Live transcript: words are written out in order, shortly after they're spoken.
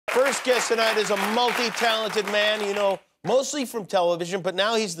First guest tonight is a multi-talented man, you know, mostly from television, but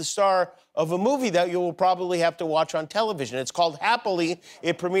now he's the star of a movie that you will probably have to watch on television. It's called Happily.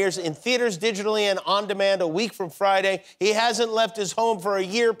 It premieres in theaters, digitally, and on demand a week from Friday. He hasn't left his home for a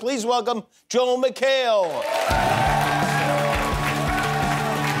year. Please welcome Joel McHale.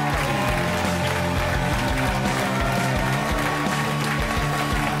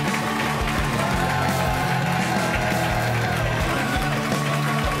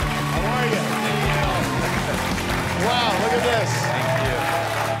 Wow, look at this. Thank you.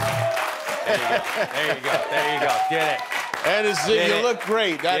 There you go. There you go. Get it. And you look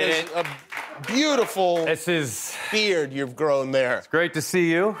great. That is a beautiful beard you've grown there. It's great to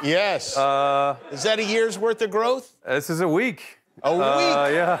see you. Yes. Is that a year's worth of growth? This is a week. A week?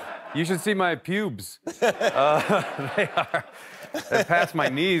 Yeah. You should see my pubes. They're past my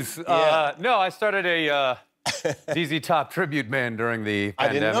knees. Yeah. No, I started a ZZ Top tribute band during the pandemic.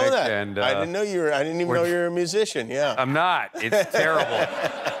 I didn't know that. And, I didn't know you were. I didn't even know you were a musician. Yeah. I'm not. It's terrible.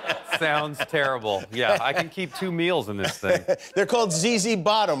 Sounds terrible. Yeah, I can keep 2 meals in this thing. They're called ZZ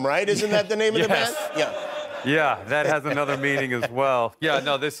Bottom, right? Isn't that the name of the band? Yeah. Yeah, that has another meaning as well. Yeah,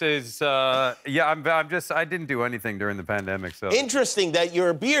 no, this is, I didn't do anything during the pandemic, so. Interesting that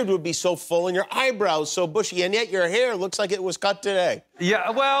your beard would be so full and your eyebrows so bushy, and yet your hair looks like it was cut today. Yeah,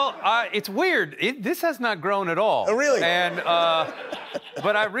 well, it's weird. This has not grown at all. Oh, really? And,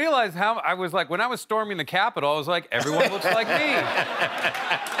 but I realized how, I was like, when I was storming the Capitol, I was like, everyone looks like me.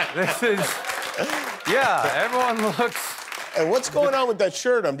 This is, yeah, everyone looks. And what's going on with that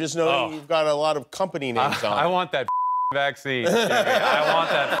shirt? I'm just noticing you've got a lot of company names on it. I want that vaccine. I want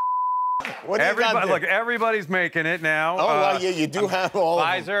that. What do you got there? Look, everybody's making it now. Oh, well, you do have all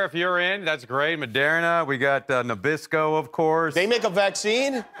of them. Pfizer, if you're in, that's great. Moderna, we got Nabisco, of course. They make a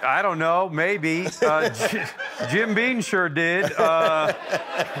vaccine? I don't know, maybe. Jim Beam sure did.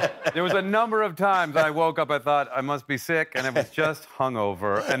 There was a number of times I woke up, I thought, I must be sick, and it was just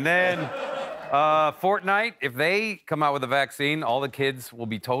hungover. And then Fortnite, if they come out with a vaccine, all the kids will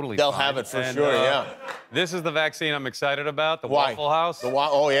be totally They'll fine. have it for sure, yeah. This is the vaccine I'm excited about, the Why? Waffle House.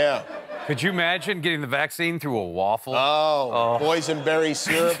 Oh, yeah. Could you imagine getting the vaccine through a waffle? Oh. Boysenberry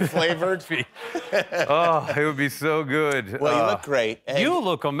syrup flavored. Oh, it would be so good. Well, you look great. And you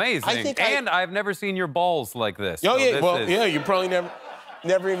look amazing. I've never seen your balls like this. Oh, yeah. Well, yeah, you probably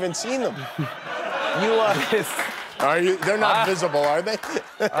never even seen them. They're not visible, are they?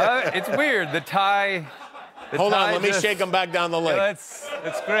 It's weird. The tie. Hold on, let me shake them back down the leg.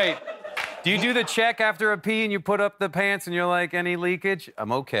 That's great. Do you do the check after a pee and you put up the pants and you're like, any leakage?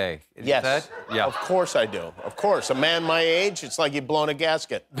 I'm okay. Yes. Yeah. Of course I do. Of course. A man my age, it's like you've blown a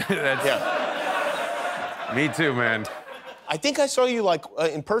gasket. Yeah. Me too, man. I think I saw you like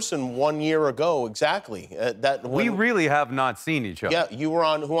in person 1 year ago, exactly. We really have not seen each other. Yeah, you were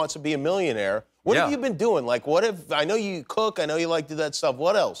on Who Wants to Be a Millionaire. What have you been doing? Like, I know you cook, I know you like to do that stuff.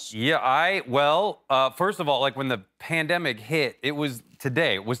 What else? Yeah, first of all, like when the pandemic hit, it was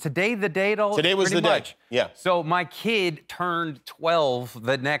today. Was today the day? Today was the day, yeah. So my kid turned 12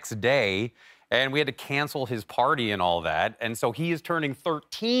 the next day, and we had to cancel his party and all that. And so he is turning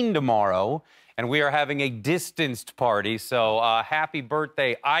 13 tomorrow, and we are having a distanced party. So happy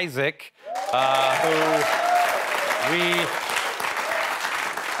birthday, Isaac.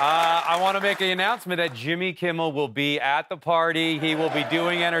 I want to make an announcement that Jimmy Kimmel will be at the party. He will be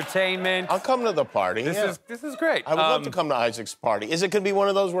doing entertainment. I'll come to the party. This is great. I would love to come to Isaac's party. Is it going to be one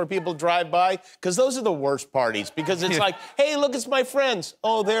of those where people drive by? Because those are the worst parties. Because it's like, hey, look, it's my friends.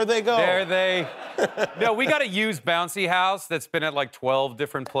 Oh, there they go. There they. No, we got a used bouncy house that's been at like 12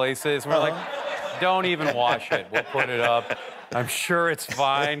 different places. We're like, don't even wash it. We'll put it up. I'm sure it's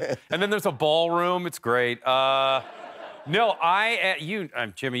fine. And then there's a ballroom. It's great. No,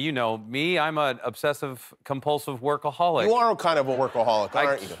 Jimmy, you know me. I'm an obsessive-compulsive workaholic. You are kind of a workaholic,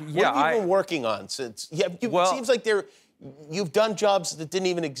 aren't you? Yeah, what have you been working on since? It seems like you've done jobs that didn't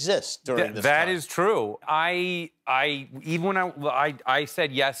even exist during this time. That is true. Even when I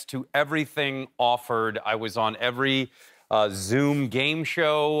said yes to everything offered. I was on every Zoom game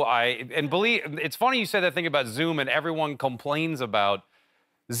show. It's funny you said that thing about Zoom, and everyone complains about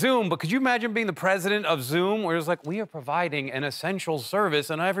Zoom, but could you imagine being the president of Zoom, where it's like, we are providing an essential service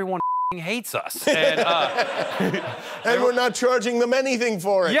and everyone hates us. And, and we're not charging them anything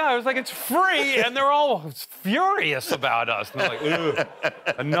for it. Yeah, I was like, it's free, and they're all furious about us. And they're like, ugh,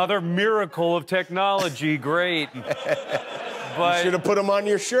 another miracle of technology, great. But you should have put them on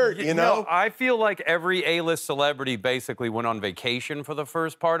your shirt, you know? I feel like every A-list celebrity basically went on vacation for the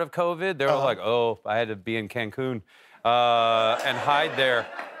first part of COVID. They were like, oh, I had to be in Cancun and hide there.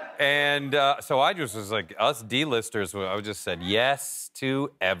 So I just was like, us D-listers, I just said yes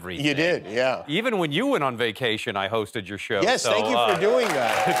to everything. You did, yeah. Even when you went on vacation, I hosted your show. Yes, thank you for doing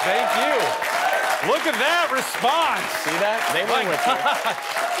that. Thank you. Look at that response. See that? They went with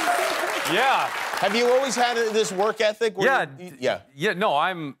you. Yeah. Have you always had this work ethic? Yeah, no,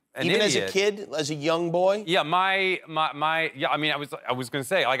 I'm an Even idiot. as a kid, as a young boy? Yeah, yeah, I mean, I was going to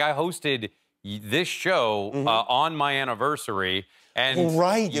say, like, I hosted this show on my anniversary. And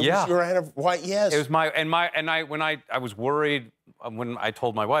right, it was your anniversary. Yes. It was when I was worried when I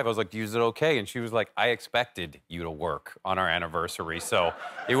told my wife, I was like, "Is it okay?" And she was like, "I expected you to work on our anniversary, so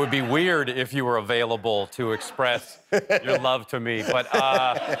it would be weird if you were available to express your love to me." But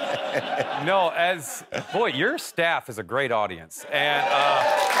no, boy, your staff is a great audience, and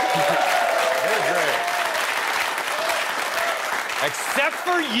they're great. Except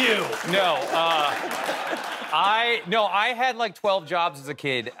for you. No. I had like 12 jobs as a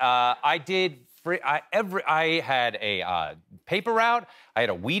kid. I had a paper route. I had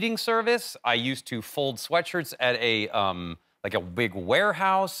a weeding service. I used to fold sweatshirts at a like a big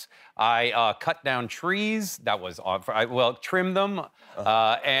warehouse. I cut down trees. That was trim them.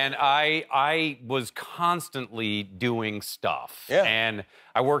 And I was constantly doing stuff. Yeah. And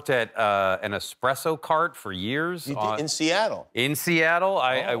I worked at an espresso cart for years. You did, in Seattle? In Seattle.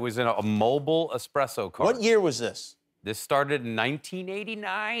 I was in a mobile espresso cart. What year was this? This started in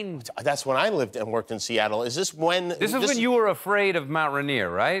 1989. That's when I lived and worked in Seattle. Is this when... This is when you were afraid of Mount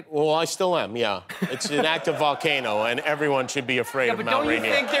Rainier, right? Well, I still am, yeah. It's an active volcano, and everyone should be afraid of Mount Rainier. But don't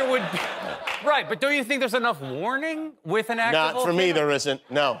you think there would... Right, but don't you think there's enough warning with an active volcano? Not for me, there isn't,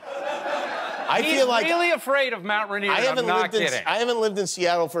 no. I feel like... He's really afraid of Mount Rainier, I'm not kidding. I haven't lived in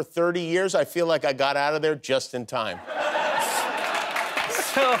Seattle for 30 years. I feel like I got out of there just in time.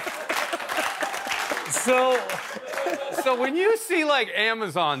 So when you see, like,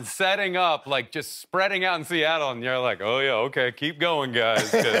 Amazon setting up, like, just spreading out in Seattle, and you're like, oh, yeah, okay, keep going, guys,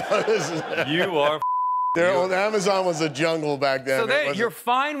 'cause you are Amazon was a jungle back then. So you're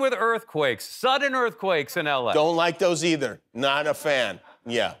fine with earthquakes, sudden earthquakes in L.A. Don't like those either. Not a fan,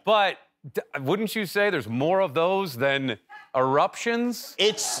 yeah. But wouldn't you say there's more of those than eruptions?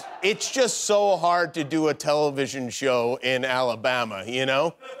 It's just so hard to do a television show in Alabama, you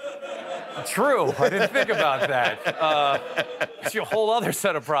know? True. I didn't think about that. It's a whole other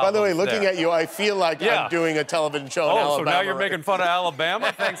set of problems. By the way, looking at you, I feel like I'm doing a television show in Alabama. Oh, so now you're making fun of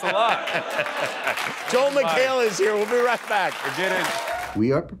Alabama? Thanks a lot. Joel McHale is here. We'll be right back.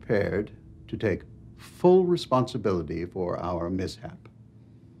 We are prepared to take full responsibility for our mishap.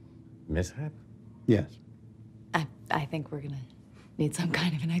 Mishap? Yes. I think we're gonna need some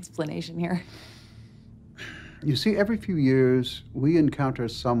kind of an explanation here. You see, every few years, we encounter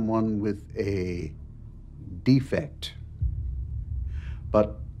someone with a defect.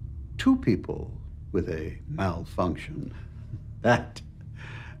 But two people with a malfunction, that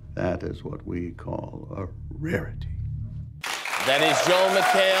is what we call a rarity. That is Joel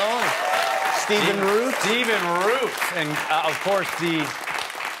McHale, Stephen Root. Stephen Root, and of course,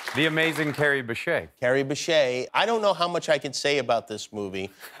 the amazing Carrie Bechet. Carrie Bechet. I don't know how much I can say about this movie.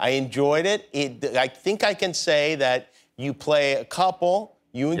 I enjoyed it. I think I can say that you play a couple,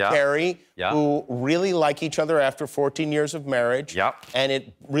 you and Carrie, who really like each other after 14 years of marriage. Yep. And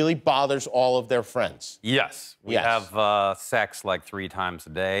it really bothers all of their friends. Yes. We have sex like 3 times a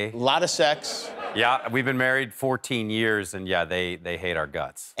day. A lot of sex. Yeah, we've been married 14 years, and yeah, they hate our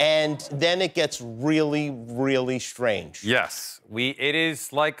guts. And then it gets really, really strange. Yes. It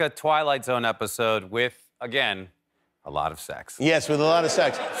is like a Twilight Zone episode with, again, a lot of sex. Yes, with a lot of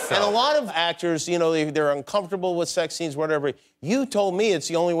sex. And a lot of actors, you know, they're uncomfortable with sex scenes, whatever. You told me it's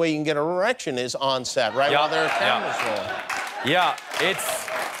the only way you can get an erection is on set, right? While there are cameras rolling. Yeah,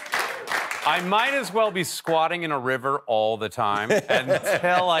 I might as well be squatting in a river all the time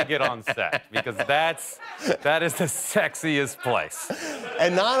until I get on set, because that is the sexiest place.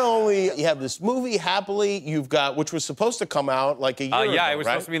 And not only you have this movie, Happily, you've got, which was supposed to come out like a year ago, yeah, it was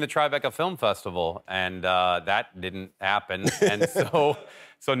supposed to be in the Tribeca Film Festival, and that didn't happen. And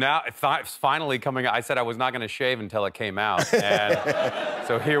so now it's finally coming out. I said I was not going to shave until it came out, and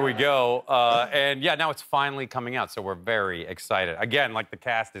so here we go. And yeah, now it's finally coming out, so we're very excited. Again, like, the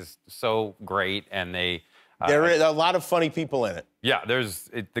cast is so great, and there are a lot of funny people in it. Yeah,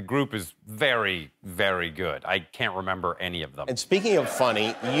 the group is very, very good. I can't remember any of them. And speaking of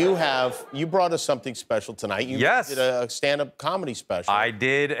funny, you brought us something special tonight. You did a stand-up comedy special. I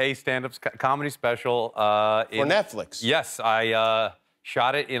did a stand-up comedy special for Netflix. Yes, I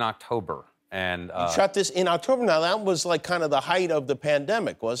shot it in October And you shot this in October. Now, that was like kind of the height of the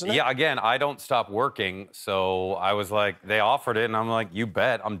pandemic, wasn't it? yeah, again, I don't stop working, so I was like, they offered it, and I'm like, you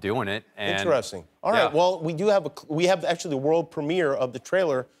bet, I'm doing it. And interesting. All right, well, we have actually the world premiere of the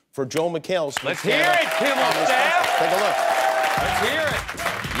trailer for Joel McHale's. Let's hear it, Kimmel staff. Take a look. Let's hear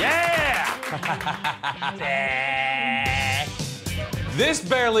it. Yeah! This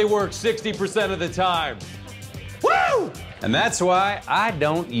barely works 60% of the time. Woo! And that's why I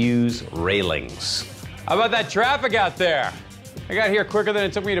don't use railings. How about that traffic out there? I got here quicker than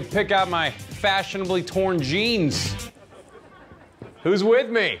it took me to pick out my fashionably torn jeans. Who's with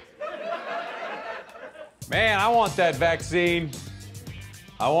me? Man, I want that vaccine.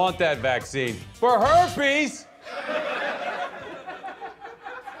 I want that vaccine. For herpes!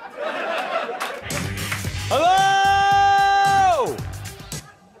 Hello!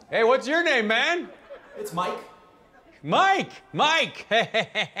 Hey, what's your name, man? It's Mike. Mike! Mike!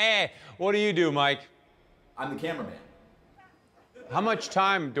 What do you do, Mike? I'm the cameraman. How much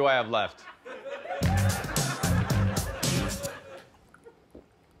time do I have left?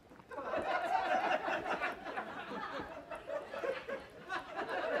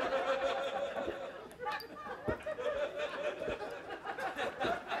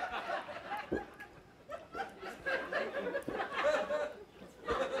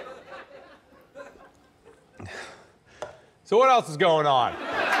 So what else is going on?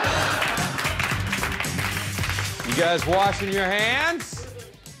 You guys washing your hands?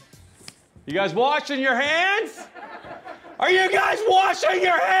 You guys washing your hands? Are you guys washing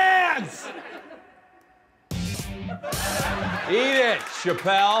your hands? Eat it,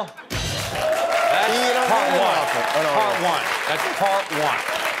 Chappelle. That's part one. Part one. That's part one.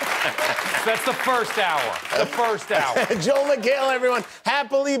 That's the first hour. The first hour. Joel McHale, everyone.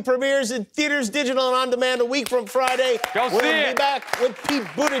 Happily premieres in theaters, digital, and on demand a week from Friday. Go see We'll it. be back with Pete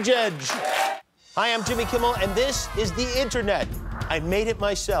Buttigieg. Hi, I'm Jimmy Kimmel, and this is the Internet. I made it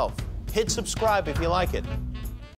myself. Hit subscribe if you like it.